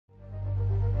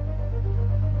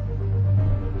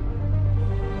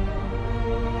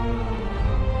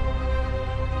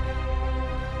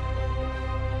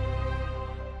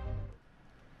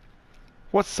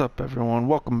What's up, everyone?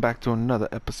 Welcome back to another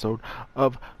episode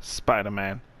of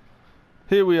Spider-Man.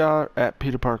 Here we are at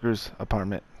Peter Parker's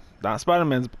apartment. Not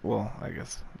Spider-Man's, well, I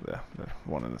guess they're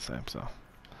one and the same, so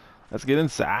let's get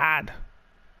inside.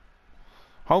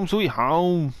 Home sweet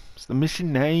home. It's the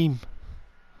mission name.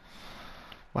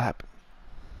 What happened?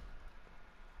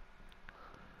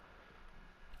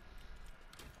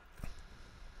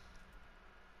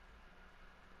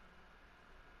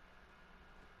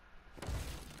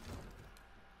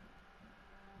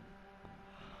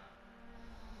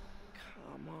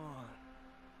 Come on.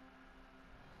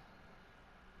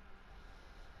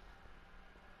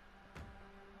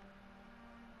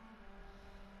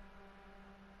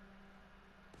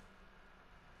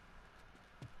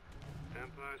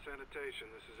 Empire Sanitation,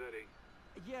 this is Eddie.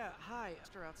 Yeah, hi.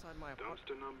 Dumpster outside my apartment.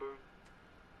 Dumpster number?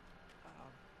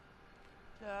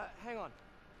 Hang on.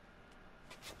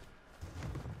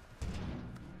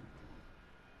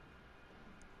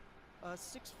 Uh,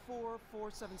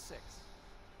 64476.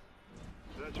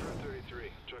 That's room 33.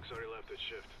 Truck's already left its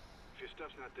shift. If your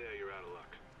stuff's not there, you're out of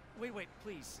luck. Wait,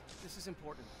 please. This is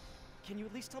important. Can you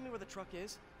at least tell me where the truck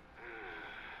is?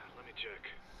 Let me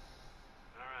check.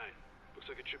 Alright. Looks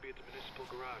like it should be at the municipal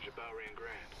garage at Bowery and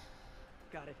Grand.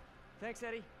 Got it. Thanks,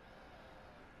 Eddie.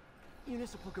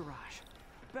 Municipal garage.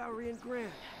 Bowery and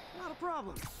Grand. Not a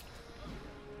problem.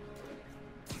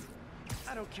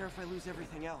 I don't care if I lose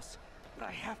everything else, but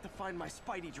I have to find my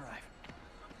Spidey drive.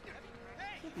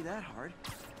 Can't be that hard.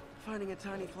 Finding a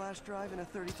tiny flash drive in a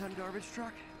 30-ton garbage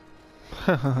truck?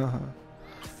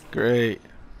 Great.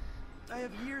 I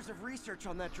have years of research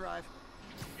on that drive.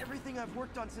 Everything I've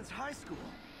worked on since high school.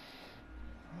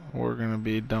 We're gonna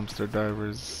be dumpster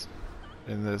divers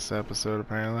in this episode,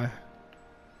 apparently.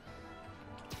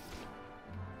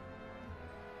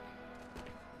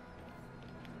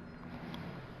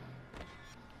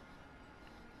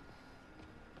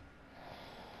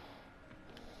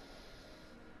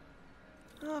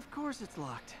 Oh, of course it's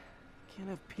locked. Can't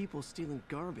have people stealing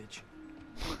garbage.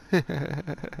 Maybe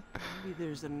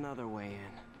there's another way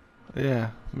in.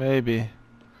 Yeah, maybe.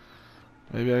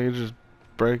 Maybe I could just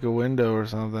break a window or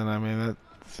something. I mean, that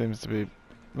seems to be...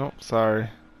 Nope, sorry. It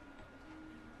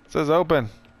says open.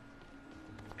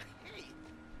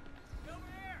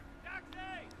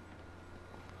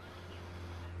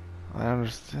 I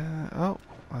understand. Oh,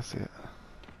 I see it.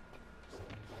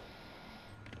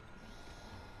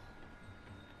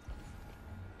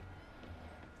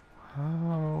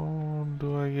 How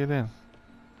do I get in?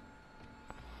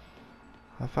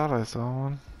 I thought I saw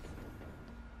one.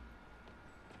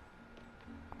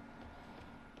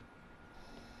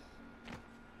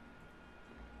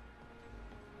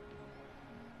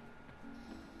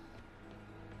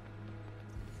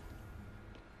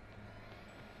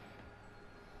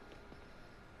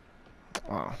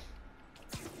 Oh.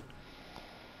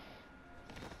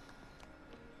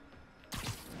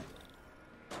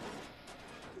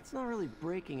 It's not really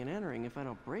breaking and entering if I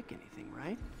don't break anything,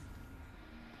 right?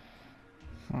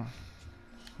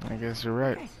 I guess you're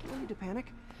right. Okay, no need to panic.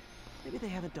 Maybe they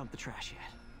haven't dumped the trash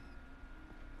yet.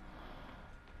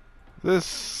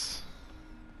 This...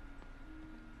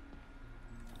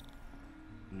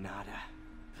 Nada.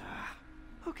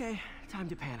 Okay, time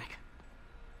to panic.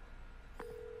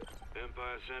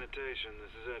 Empire Sanitation,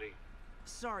 this is Eddie.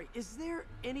 Sorry, is there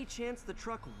any chance the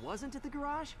truck wasn't at the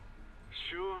garage?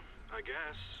 Sure, I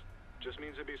guess. Just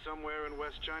means it'd be somewhere in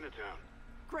West Chinatown.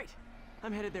 Great.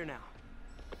 I'm headed there now.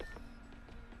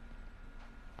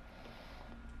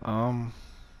 Oh.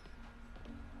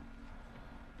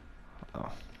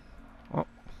 Oh.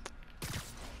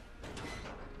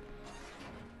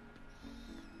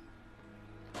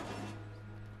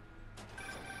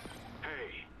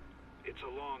 Hey, it's a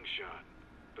long shot,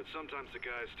 but sometimes the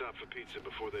guys stop for pizza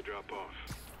before they drop off.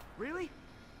 Really?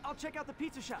 I'll check out the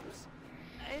pizza shops.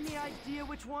 Any idea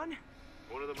which one?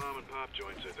 One of the mom and pop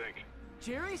joints, I think.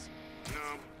 Jerry's?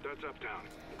 No, that's uptown.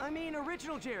 I mean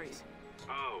original Jerry's.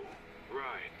 Oh,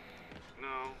 right.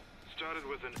 No, started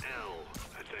with an L,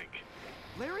 I think.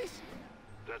 Larry's?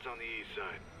 That's on the east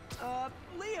side.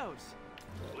 Leo's.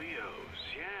 Leo's,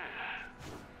 yeah.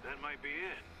 That might be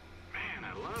it. Man,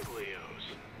 I love Leo's.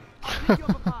 I'll pick you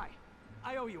up a pie.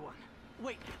 I owe you one.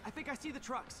 Wait, I think I see the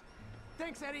trucks.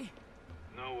 Thanks, Eddie.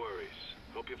 No worries.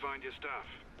 Hope you find your stuff.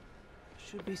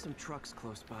 Should be some trucks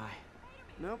close by.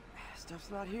 Nope, stuff's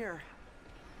not here.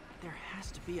 There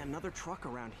has to be another truck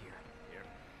around here.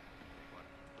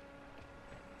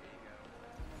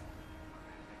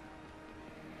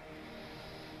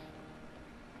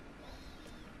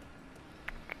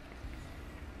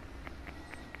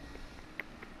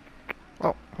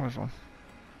 Oh, there's one.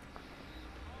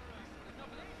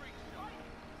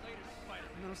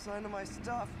 sign of my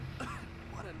stuff.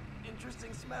 What an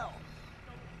interesting smell.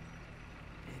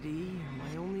 Eddie, you're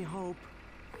my only hope.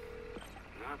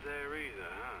 Not there either,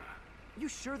 huh? You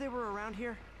sure they were around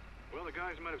here? Well, the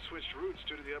guys might have switched routes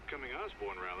due to the upcoming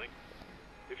Osborne rally.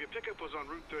 If your pickup was on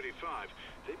Route 35,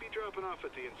 they'd be dropping off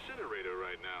at the incinerator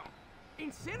right now.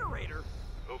 Incinerator?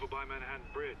 Over by Manhattan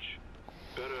Bridge.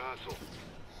 Better hustle.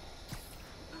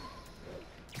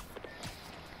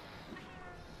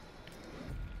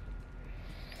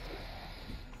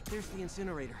 There's the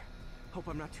incinerator. Hope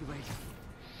I'm not too late.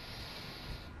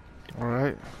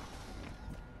 Alright.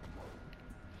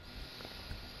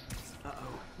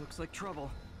 Uh-oh. Looks like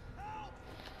trouble.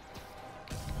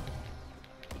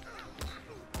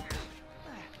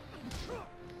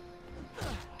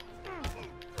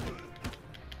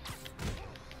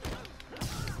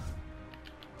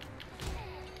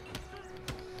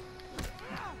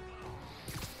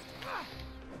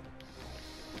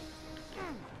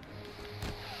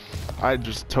 I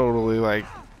just totally like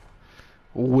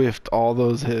whiffed all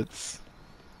those hits.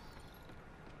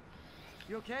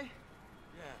 You okay?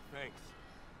 Yeah, thanks.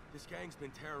 This gang's been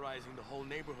terrorizing the whole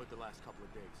neighborhood the last couple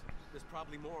of days. There's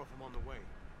probably more of them on the way.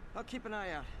 I'll keep an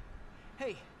eye out.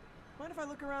 Hey, mind if I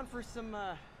look around for some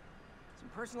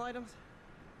personal items?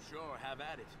 Sure, have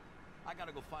at it. I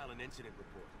gotta go file an incident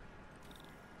report.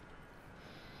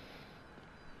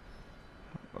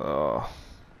 Oh.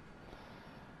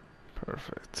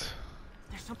 Perfect.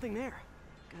 There's something there.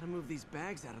 Gotta move these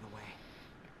bags out of the way.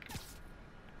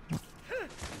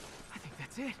 I think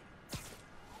that's it.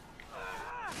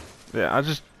 Yeah, I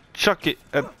just chuck it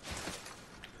at...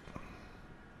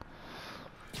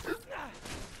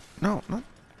 No, no.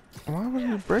 Why would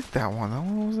you break that one? That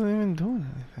one wasn't even doing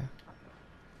anything.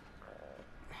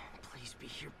 Please be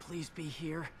here. Please be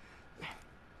here.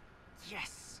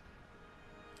 Yes.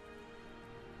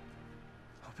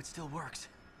 Hope it still works.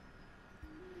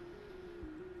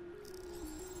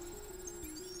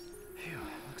 Phew,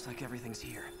 looks like everything's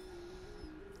here.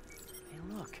 Hey,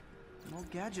 look. An old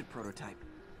gadget prototype.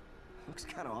 Looks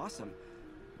kind of awesome.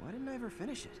 Why didn't I ever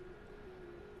finish it?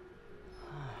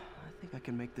 I think I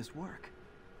can make this work.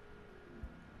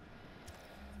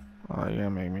 Oh, you're gonna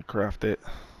make me craft it.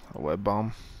 A web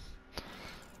bomb.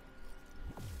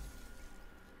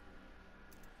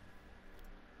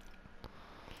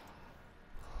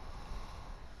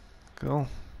 Cool.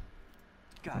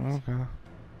 Got it. Okay.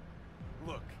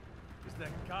 Look, it's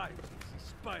that guy. He's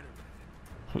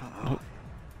Spider-Man. Uh-oh.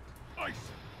 Ice!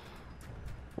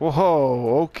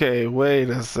 Whoa, okay, wait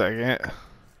a second.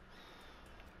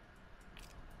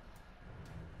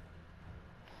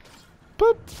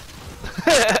 Boop.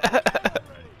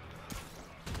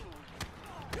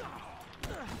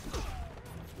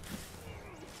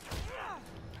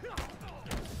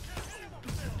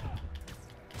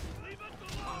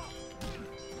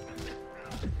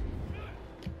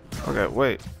 Okay,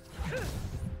 wait.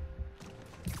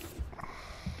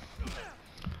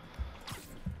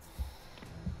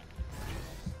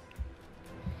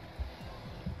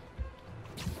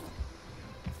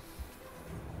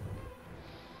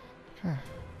 Okay.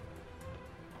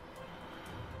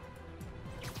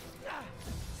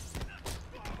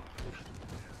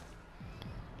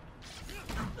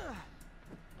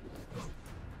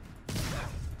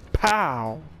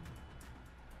 Pow.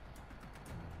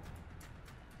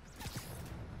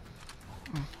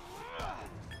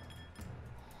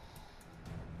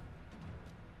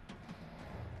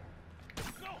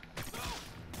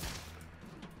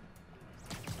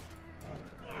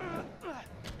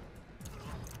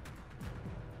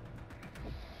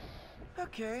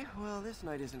 Okay, well, this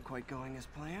night isn't quite going as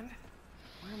planned.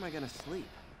 Where am I gonna sleep?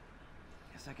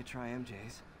 Guess I could try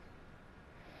MJ's.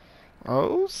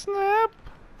 Oh, snap.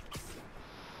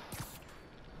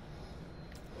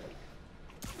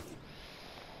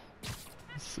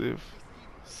 See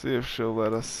if she'll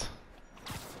let us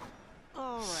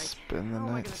All right, spend the how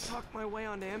am I night. gonna talk my way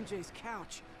onto MJ's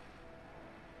couch?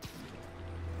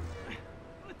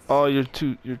 Oh, you're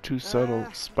too subtle,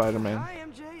 Spider-Man. Hi,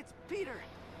 MJ, it's Peter.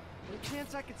 Any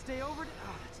chance I could stay over to...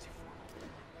 Oh, that's too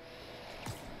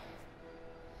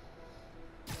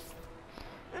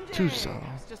formal. MJ, Too subtle.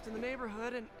 it's just in the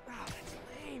neighborhood and... Oh, that's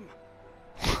lame.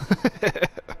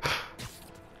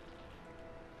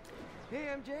 Hey,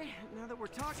 MJ, now that we're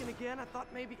talking again, I thought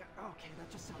maybe... Okay,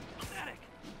 that just sounds pathetic.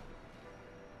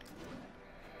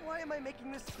 Why am I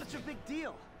making this such a big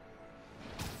deal?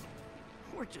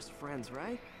 We're just friends,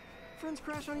 right? Friends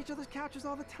crash on each other's couches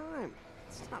all the time.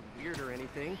 It's not weird or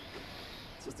anything.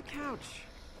 It's just a couch.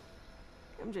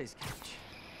 MJ's couch.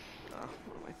 Oh,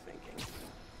 what am I thinking?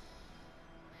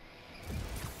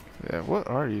 Yeah, what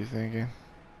are you thinking?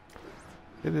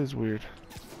 It is weird.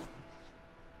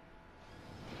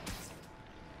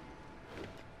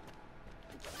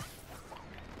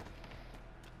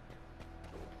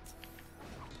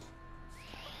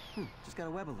 Just got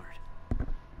a web alert.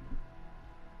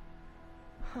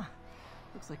 Huh.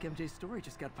 Looks like MJ's story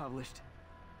just got published.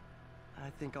 I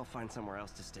think I'll find somewhere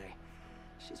else to stay.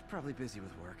 She's probably busy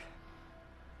with work.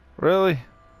 Really?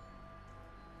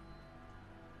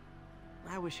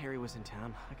 I wish Harry was in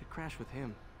town. I could crash with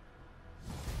him.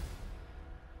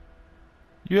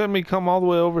 You had me come all the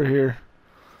way over here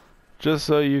just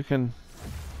so you can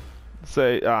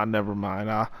say, ah, never mind.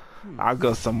 I'll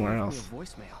go somewhere Leave me else. a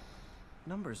voicemail.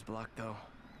 Number's blocked though.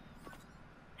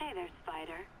 Hey there,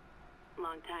 Spider.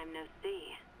 Long time no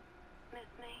see. Miss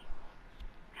me?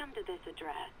 Come to this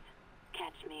address.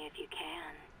 Catch me if you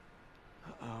can.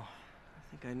 Uh-oh. I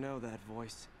think I know that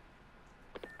voice.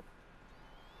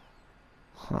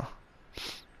 Huh.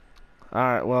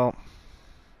 Alright, well,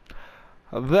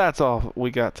 that's all we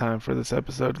got time for this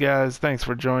episode, guys. Thanks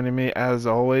for joining me, as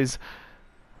always.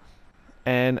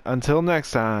 And until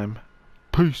next time,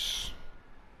 peace.